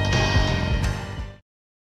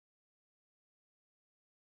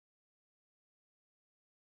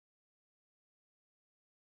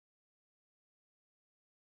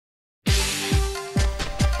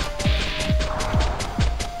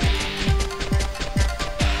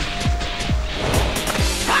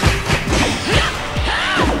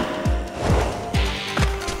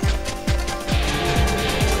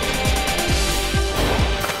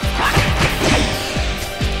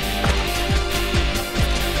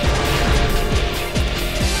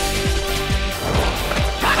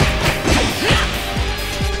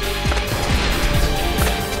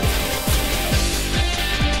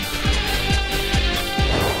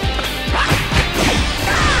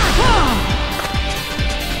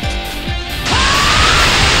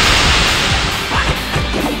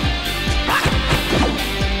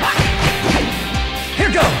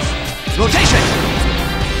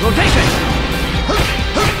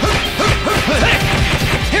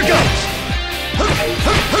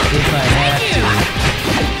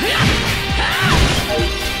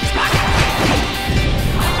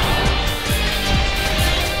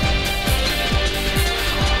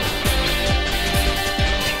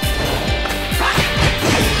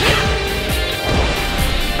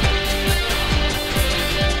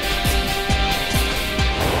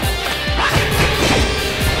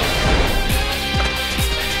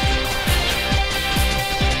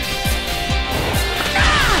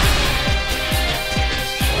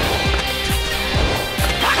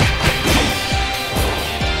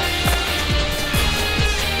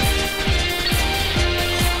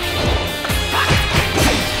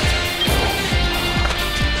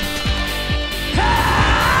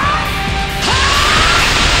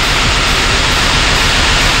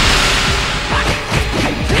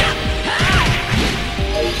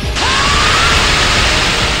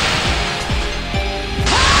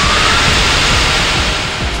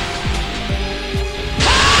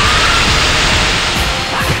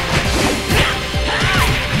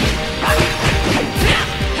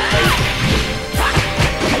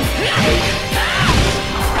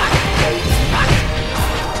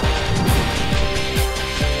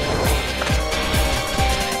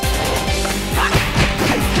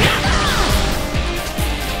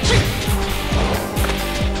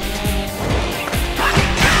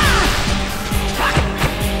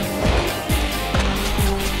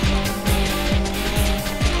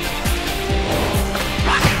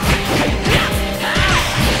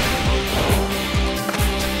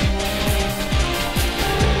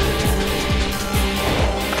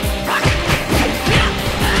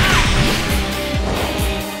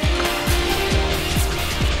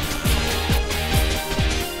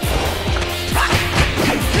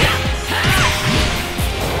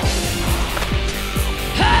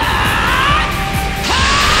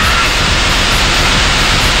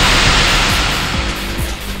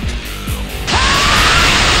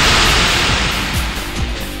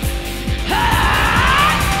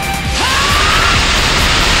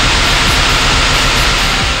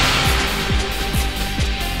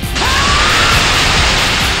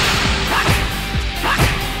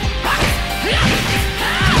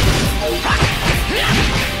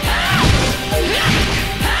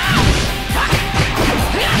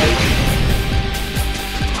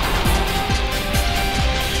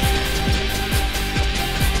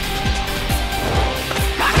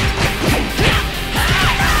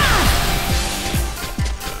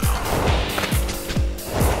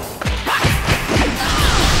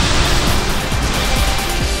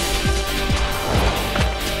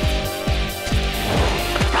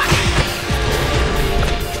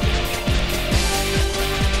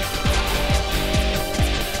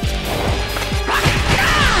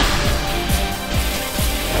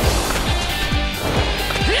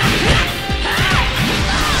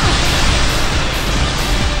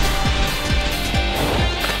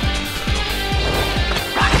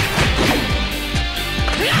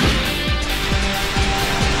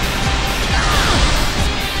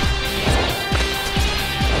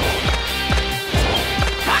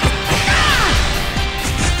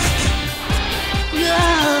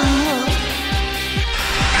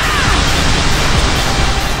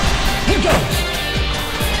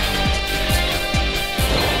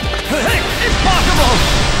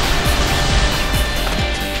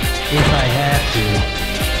 If I have to.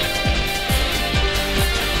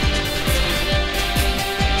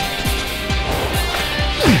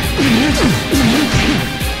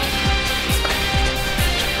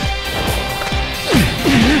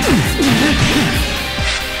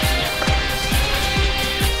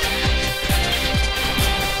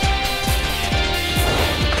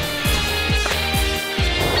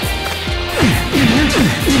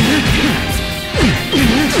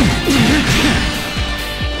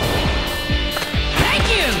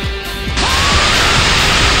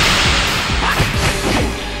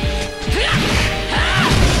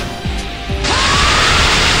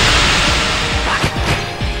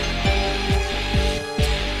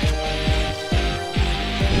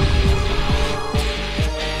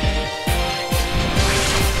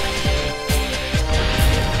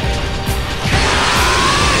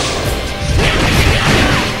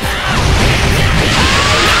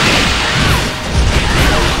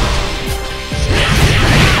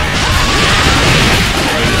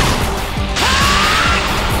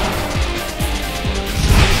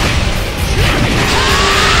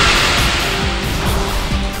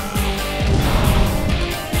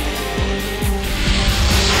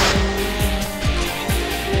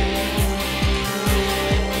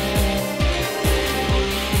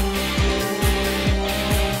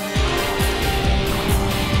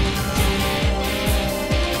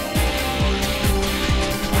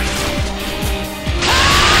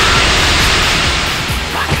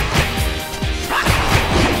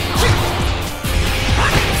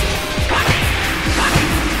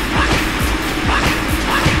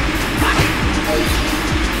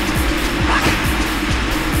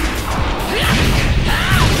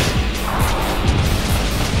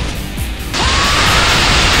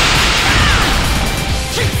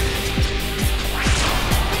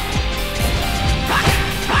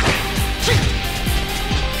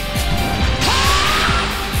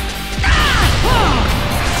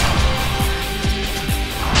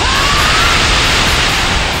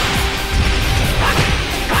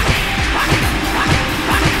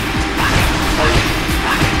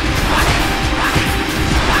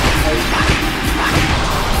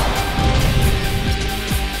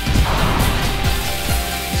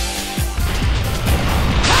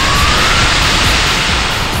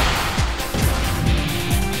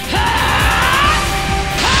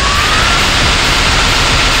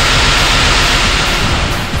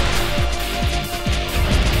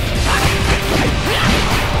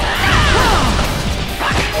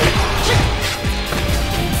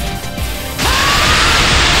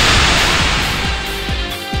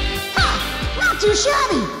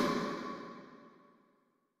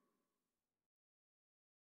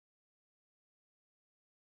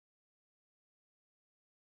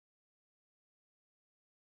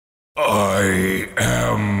 I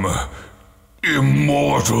am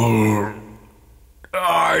immortal.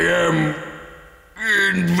 I am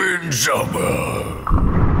invincible.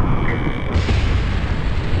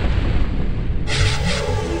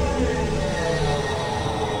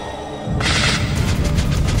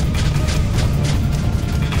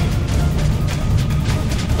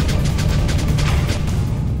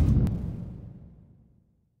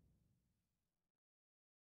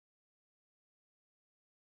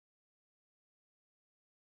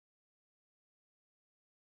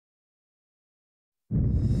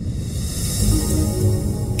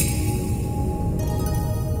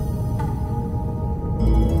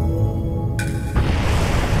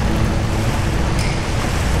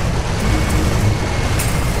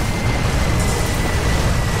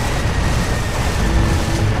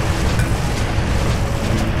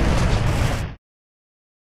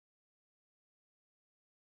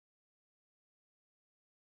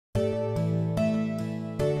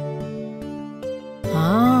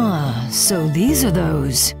 So these are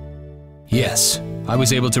those. Yes, I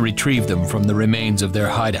was able to retrieve them from the remains of their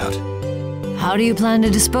hideout. How do you plan to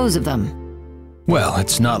dispose of them? Well,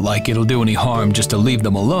 it's not like it'll do any harm just to leave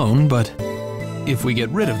them alone, but if we get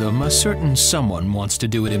rid of them, a certain someone wants to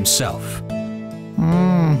do it himself.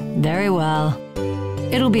 Very well.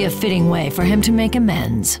 It'll be a fitting way for him to make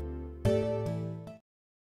amends.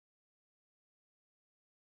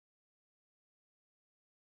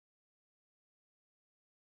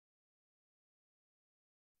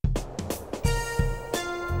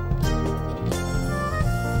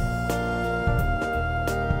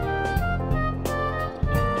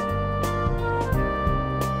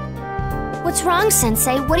 What's wrong,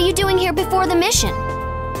 Sensei? What are you doing here before the mission?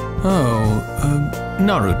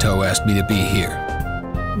 Naruto asked me to be here.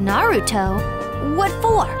 Naruto? What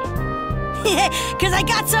for? 'Cause I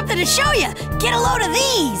got something to show you! Get a load of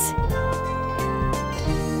these!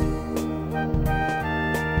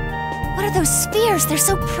 are those spheres? They're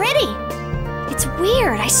so pretty. It's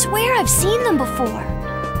weird. I swear I've seen them before.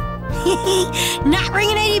 Not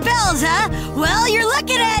ringing any bells, huh? Well, you're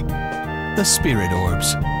looking at... The spirit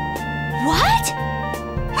orbs. What?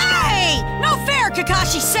 Hey! No fair,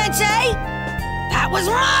 Kakashi-sensei! That was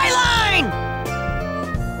my line!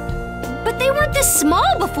 But they weren't this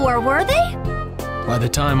small before, were they? By the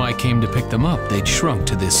time I came to pick them up, they'd shrunk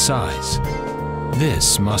to this size.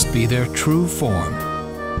 This must be their true form.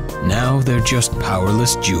 Now they're just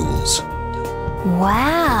powerless jewels.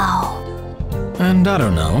 Wow. And I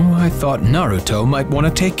don't know, I thought Naruto might want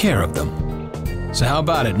to take care of them. So how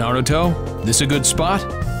about it, Naruto? This a good spot?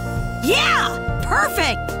 Yeah!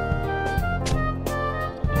 Perfect!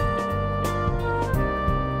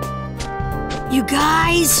 You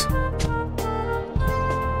guys...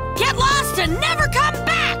 get lost and never come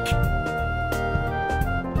back!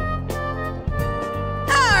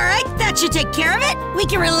 Alright, that should take care of it. We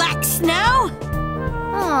can relax now.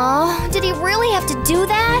 Oh, did he really have to do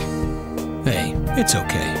that? Hey, it's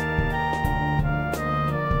okay.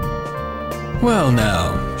 Well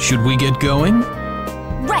now, should we get going?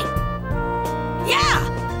 Right.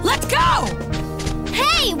 Yeah! Let's go!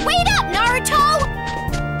 Hey, wait up, Naruto!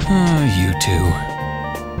 You two.